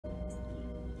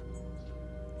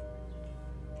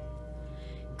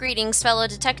Greetings, fellow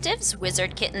detectives.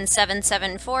 Wizard Kitten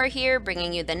 774 here,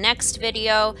 bringing you the next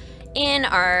video in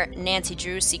our Nancy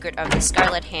Drew Secret of the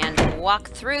Scarlet Hand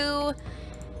walkthrough.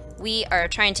 We are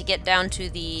trying to get down to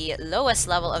the lowest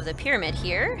level of the pyramid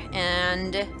here,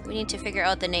 and we need to figure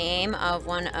out the name of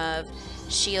one of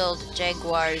Shield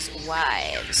Jaguar's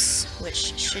wives,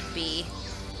 which should be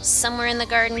somewhere in the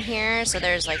garden here. So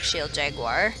there's like Shield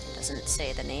Jaguar. Doesn't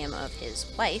say the name of his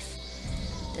wife.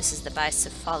 This is the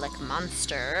bicephalic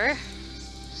monster.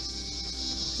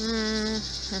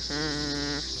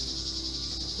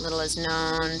 Little is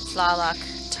known. Tlaloc,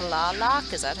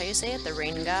 is that how you say it? The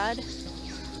rain god? Is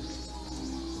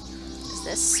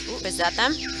this? Ooh, is that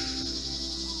them?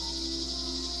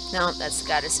 No, that's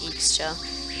Goddess Ixchel.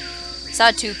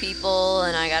 Saw two people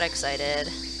and I got excited.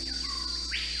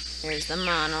 Here's the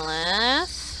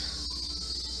monolith.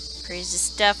 Crazy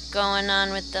stuff going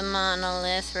on with the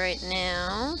monolith right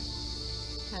now.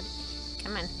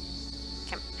 Come on.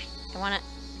 Come. I wanna...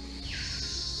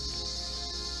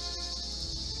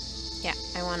 Yeah,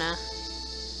 I wanna...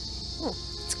 Ooh,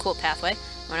 it's a cool pathway.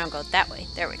 I wanna go that way.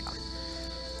 There we go.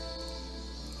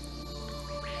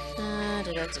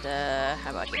 How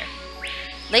about here?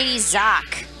 Lady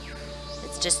Zoc.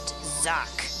 It's just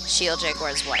Zoc. Shield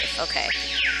Jaguar's wife. Okay.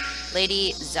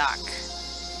 Lady Zoc.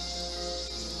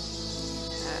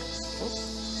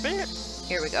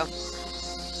 Here we go.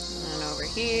 And over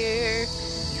here.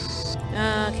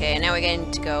 Okay, now we're going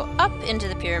to go up into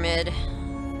the pyramid.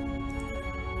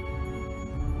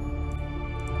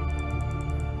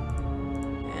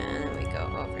 And then we go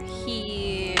over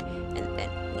here. And then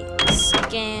we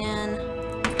scan.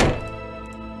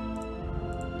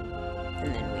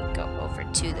 And then we go over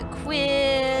to the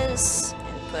quiz.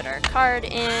 And put our card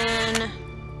in.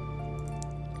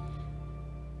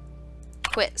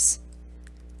 Quiz.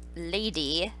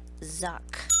 Lady Zoc.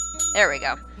 There we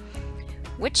go.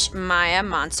 Which Maya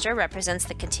monster represents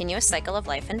the continuous cycle of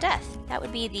life and death? That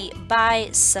would be the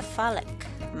bicephalic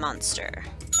monster.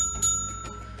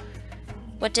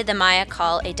 What did the Maya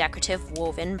call a decorative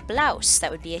woven blouse?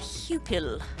 That would be a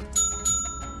hupil.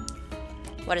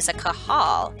 What is a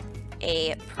kahal?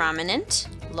 A prominent,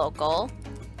 local,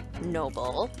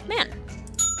 noble man.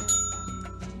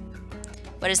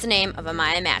 What is the name of a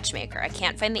Maya matchmaker? I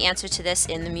can't find the answer to this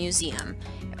in the museum,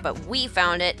 but we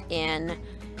found it in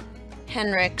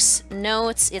Henrik's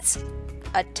notes. It's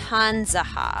a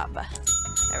Tanzahab.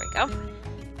 There we go.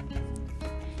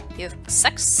 You've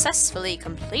successfully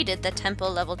completed the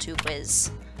temple level 2 quiz.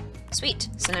 Sweet.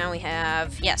 So now we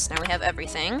have, yes, now we have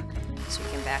everything. So we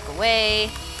can back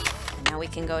away. And now we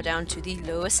can go down to the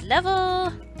lowest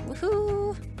level.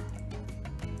 Woohoo!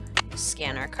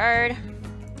 Scan our card.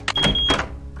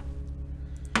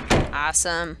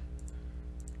 Awesome.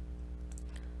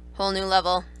 Whole new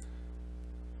level.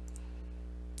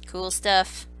 Cool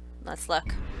stuff. Let's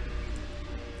look.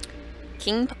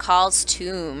 King Pakal's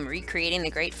tomb, recreating the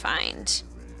great find.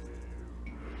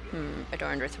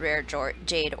 Adorned with rare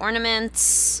jade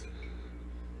ornaments.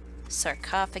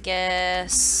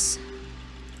 Sarcophagus.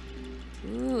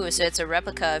 Ooh, so it's a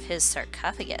replica of his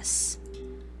sarcophagus.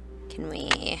 Can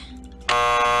we...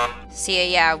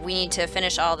 See, yeah, we need to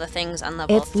finish all the things on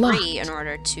level 3 in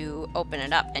order to open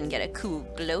it up and get a cool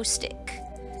glow stick.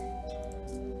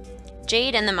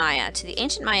 Jade and the Maya. To the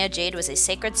ancient Maya, jade was a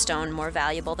sacred stone more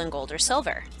valuable than gold or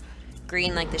silver.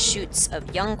 Green like the shoots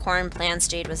of young corn plants,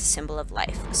 jade was a symbol of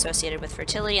life. Associated with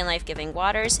fertility and life-giving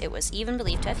waters, it was even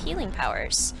believed to have healing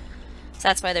powers. So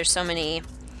that's why there's so many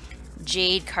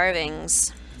jade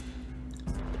carvings.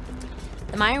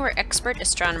 The Maya were expert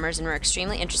astronomers and were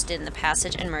extremely interested in the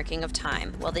passage and marking of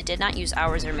time. While they did not use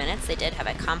hours or minutes, they did have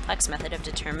a complex method of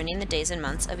determining the days and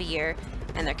months of a year,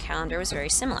 and their calendar was very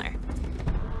similar.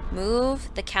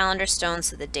 Move the calendar stone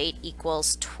so the date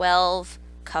equals 12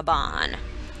 Kaban.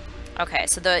 Okay,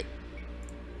 so the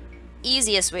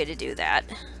easiest way to do that,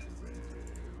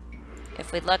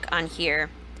 if we look on here,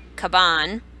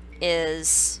 Kaban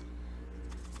is...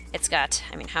 It's got,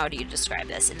 I mean, how do you describe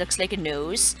this? It looks like a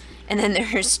nose, and then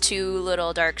there's two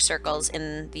little dark circles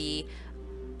in the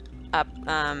up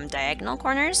diagonal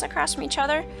corners across from each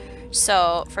other.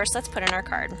 So first let's put in our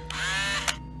card.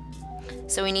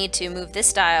 So we need to move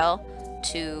this dial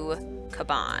to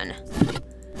Kaban.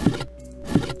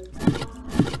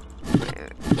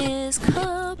 Where is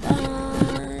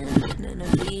Kaban? None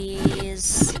of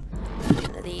these.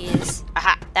 None of these.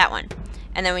 Aha, that one.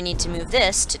 And then we need to move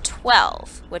this to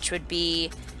 12, which would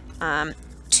be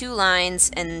 2 lines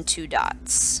and 2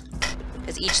 dots.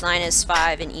 Because each line is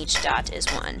 5 and each dot is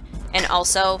 1. And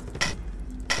also,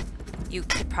 you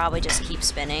could probably just keep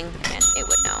spinning and it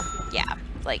would know. Yeah,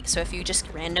 like, so if you just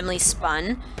randomly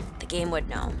spun, the game would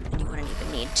know, and you wouldn't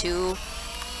even need to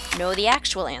know the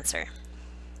actual answer.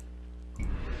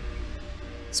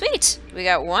 Sweet! We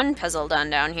got one puzzle done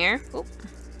down here. Oop.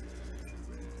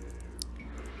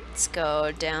 Let's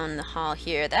go down the hall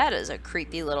here. That is a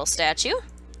creepy little statue.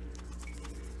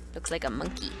 Looks like a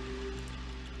monkey.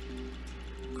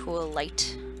 Cool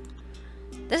light.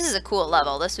 This is a cool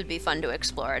level. This would be fun to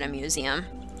explore at a museum.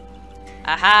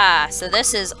 Aha! So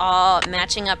this is all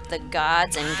matching up the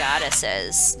gods and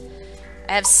goddesses.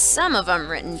 I have some of them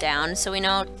written down. So we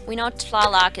know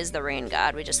Tlaloc is the rain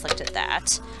god. We just looked at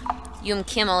that. Yum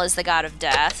Kimmel is the god of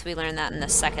death. We learned that in the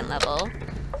second level.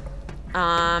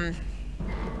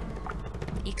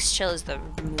 Ixchel is the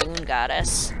moon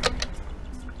goddess.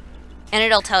 And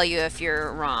it'll tell you if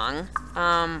you're wrong.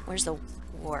 Where's the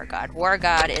war god? War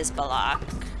god is Balak.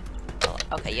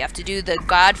 Okay, you have to do the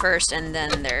god first and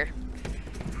then their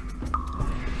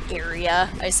area,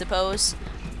 I suppose.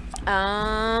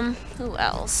 Who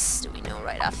else do we know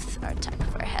right off our top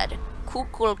of our head?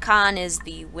 Kukulkan is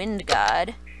the wind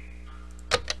god.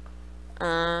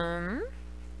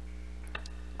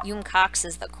 Yumcox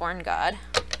is the corn god.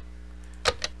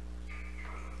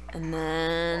 And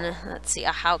then, let's see,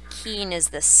 Ahaukin is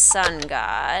the sun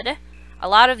god. A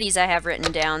lot of these I have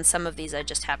written down, some of these I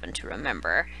just happen to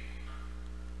remember.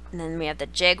 And then we have the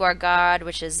jaguar god,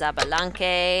 which is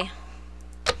Zabalanque.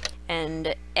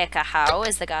 And Ekahau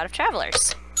is the god of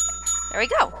travelers. There we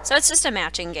go. So it's just a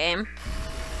matching game.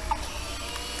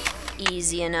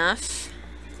 Easy enough.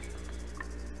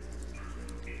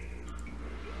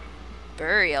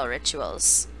 Burial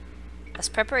rituals. As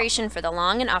preparation for the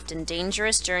long and often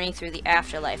dangerous journey through the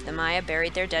afterlife, the Maya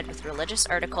buried their dead with religious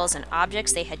articles and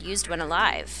objects they had used when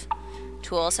alive.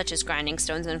 Tools such as grinding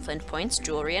stones and flint points,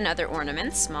 jewelry and other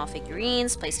ornaments, small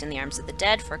figurines placed in the arms of the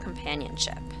dead for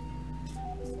companionship.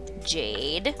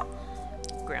 Jade.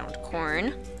 Ground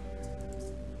corn.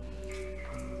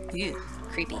 Ew,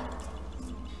 creepy.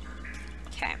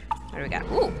 Okay, what do we got?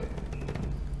 Ooh!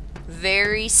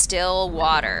 Very still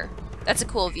water. That's a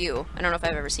cool view. I don't know if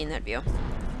I've ever seen that view.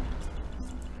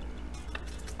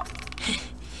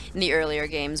 In the earlier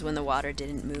games when the water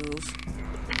didn't move.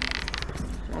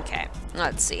 Okay,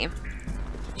 let's see.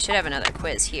 We should have another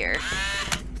quiz here.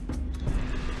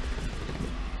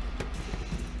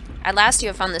 At last you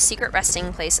have found the secret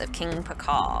resting place of King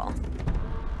Pakal.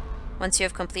 Once you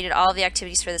have completed all of the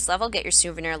activities for this level, get your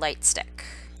souvenir light stick.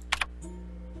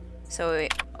 So we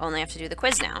only have to do the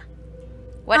quiz now.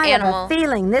 What animal? I have a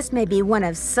feeling this may be one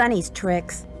of Sunny's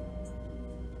tricks.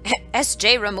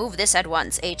 SJ, remove this at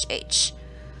once, HH.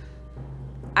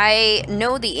 I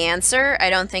know the answer.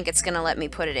 I don't think it's gonna let me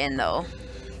put it in, though.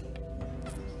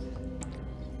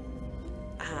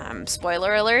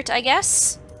 Spoiler alert, I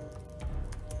guess?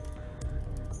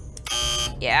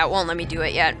 Yeah, it won't let me do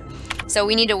it yet. So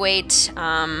we need to wait,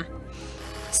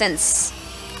 since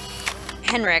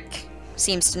Henrik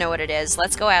seems to know what it is.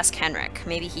 Let's go ask Henrik.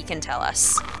 Maybe he can tell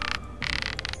us.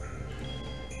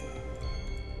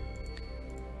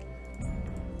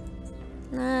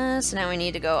 So now we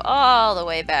need to go all the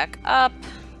way back up.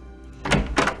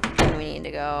 And we need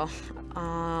to go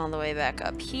all the way back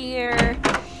up here.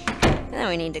 And then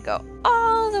we need to go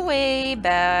all the way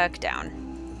back down.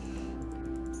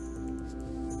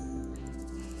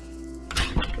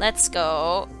 Let's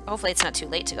go. Hopefully it's not too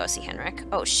late to go see Henrik.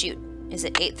 Oh, shoot. Is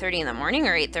it 8:30 in the morning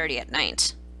or 8:30 at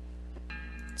night?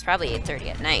 It's probably 8:30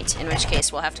 at night, in which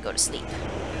case we'll have to go to sleep.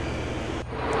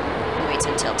 And wait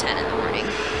until 10 in the morning.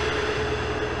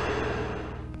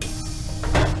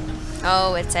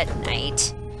 Oh, it's at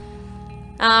night.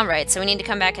 Alright, so we need to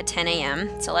come back at 10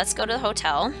 a.m. So let's go to the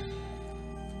hotel.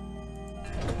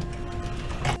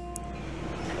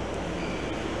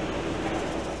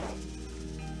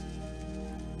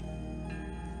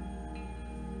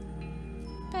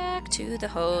 Back to the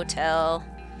hotel,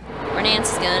 where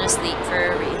Nancy's gonna sleep for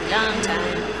a really long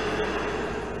time.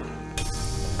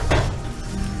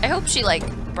 I hope she, like,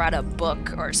 brought a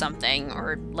book or something,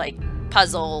 or, like,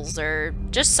 puzzles, or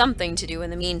just something to do in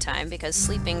the meantime, because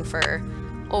sleeping for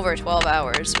over 12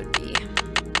 hours would be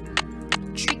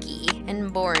tricky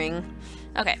and boring.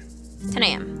 Okay, 10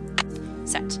 a.m.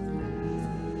 Set.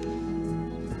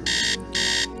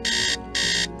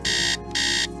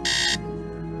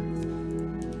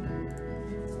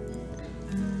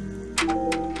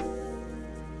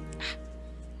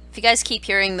 If you guys keep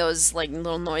hearing those, like,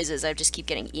 little noises, I just keep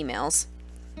getting emails.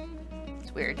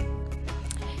 It's weird.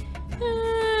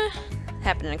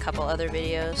 Happened in a couple other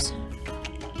videos.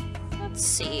 Let's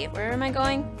see, where am I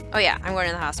going? Oh yeah, I'm going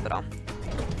to the hospital.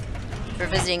 For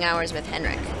visiting hours with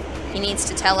Henrik. He needs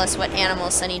to tell us what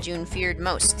animal Sunny June feared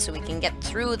most, so we can get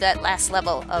through that last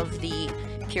level of the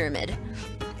pyramid.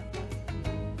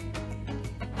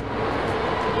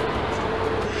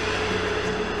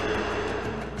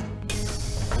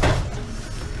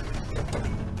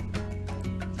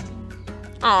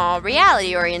 Aw,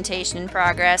 reality orientation in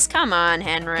progress. Come on,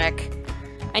 Henrik.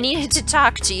 I needed to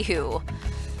talk to you.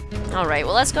 Alright,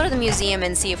 well, let's go to the museum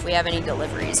and see if we have any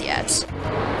deliveries yet.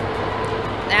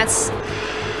 That's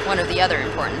one of the other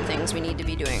important things we need to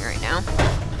be doing right now.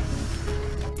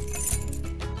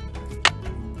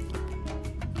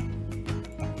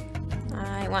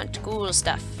 I want cool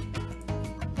stuff.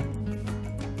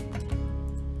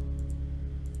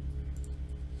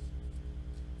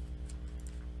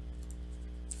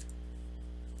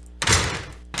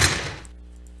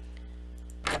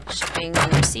 Shipping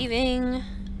and receiving.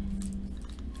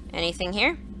 Anything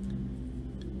here?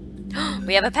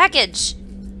 We have a package!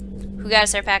 Who got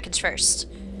us our package first?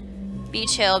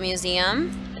 Beach Hill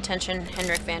Museum. Attention,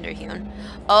 Henrik Vanderheun.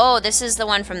 Oh, this is the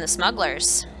one from the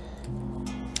smugglers.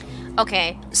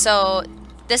 Okay, so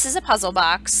this is a puzzle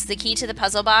box. The key to the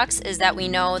puzzle box is that we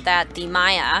know that the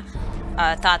Maya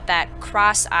thought that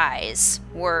cross eyes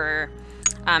were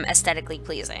aesthetically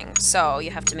pleasing. So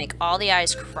you have to make all the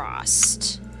eyes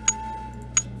crossed.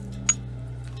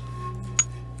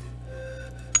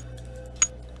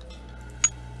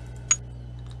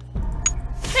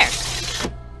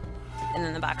 And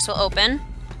then the box will open.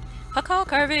 Pakal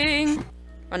carving!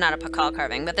 Well, not a Pakal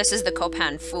carving, but this is the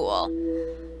Copan Fool.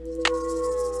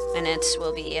 And it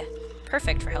will be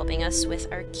perfect for helping us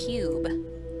with our cube. And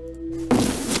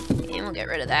we'll get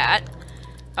rid of that.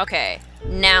 Okay,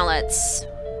 now let's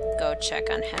go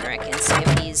check on Henrik and see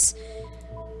if he's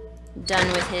done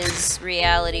with his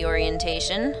reality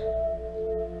orientation.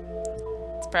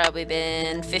 It's probably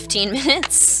been 15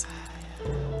 minutes.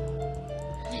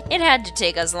 It had to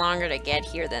take us longer to get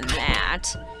here than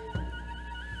that.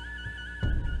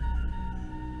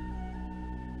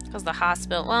 Because the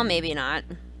hospital... Well, maybe not.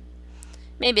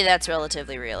 Maybe that's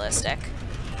relatively realistic.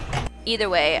 Either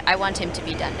way, I want him to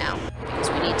be done now. Because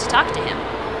we need to talk to him.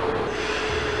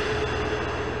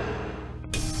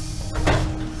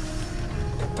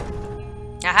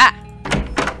 Aha!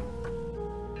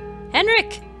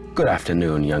 Henrik! Good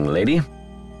afternoon, young lady.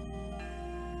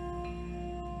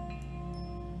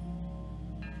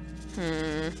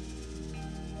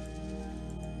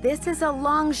 This is a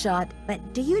long shot,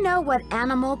 but do you know what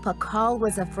animal Pakal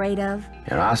was afraid of?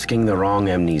 You're asking the wrong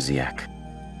amnesiac.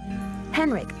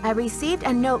 Henrik, I received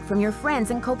a note from your friends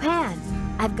in Copan.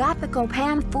 I've got the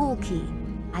Copan Fool key.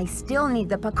 I still need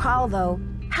the Pakal, though.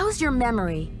 How's your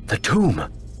memory? The tomb.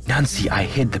 Nancy, I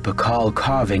hid the Pakal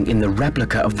carving in the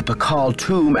replica of the Pakal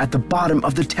tomb at the bottom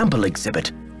of the temple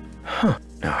exhibit. Huh.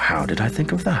 Now, how did I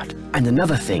think of that? And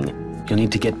another thing, you'll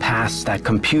need to get past that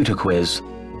computer quiz.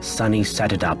 Sunny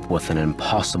set it up with an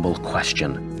impossible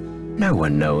question. No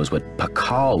one knows what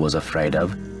Pakal was afraid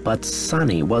of, but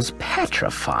Sunny was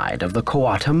petrified of the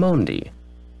Coatamundi.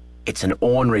 It's an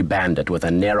ornery bandit with a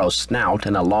narrow snout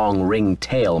and a long ringed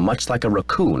tail, much like a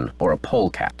raccoon or a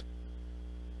polecat.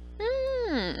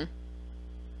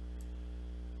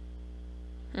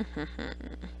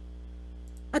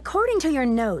 According to your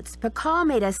notes, Pakal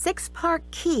made a 6-part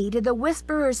key to the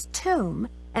Whisperer's tomb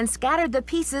and scattered the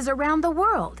pieces around the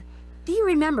world. Do you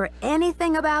remember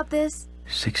anything about this?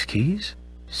 6 keys?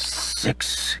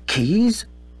 6 keys?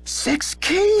 6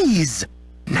 keys!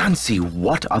 Nancy,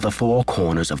 what are the 4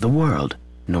 corners of the world?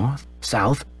 North,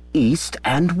 south, east,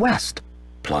 and west.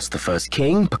 Plus the first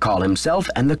king, Pakal himself,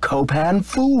 and the Copan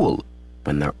Fool.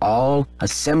 When they're all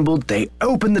assembled, they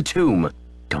open the tomb.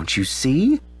 Don't you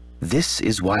see? This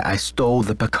is why I stole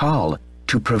the Pakal,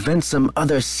 to prevent some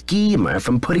other schemer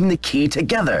from putting the key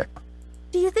together.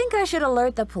 Do you think I should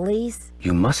alert the police?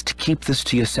 You must keep this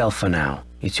to yourself for now.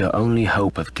 It's your only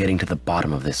hope of getting to the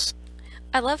bottom of this.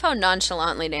 I love how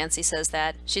nonchalantly Nancy says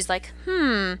that. She's like,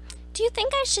 do you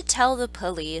think I should tell the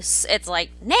police? It's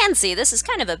like, Nancy, this is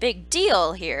kind of a big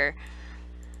deal here.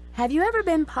 Have you ever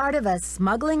been part of a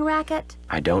smuggling racket?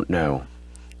 I don't know.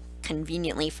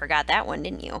 Conveniently forgot that one,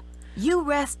 didn't you? You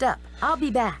rest up. I'll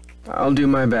be back. I'll do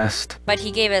my best. But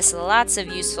he gave us lots of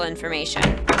useful information.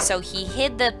 So he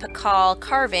hid the Pakal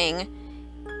carving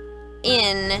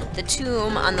in the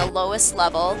tomb on the lowest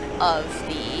level of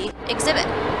the exhibit.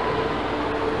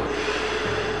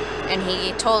 And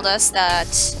he told us that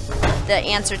the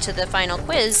answer to the final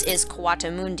quiz is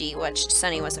Coatamundi, which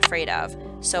Sunny was afraid of.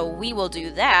 So we will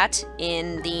do that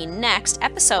in the next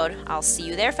episode. I'll see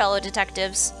you there, fellow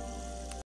detectives.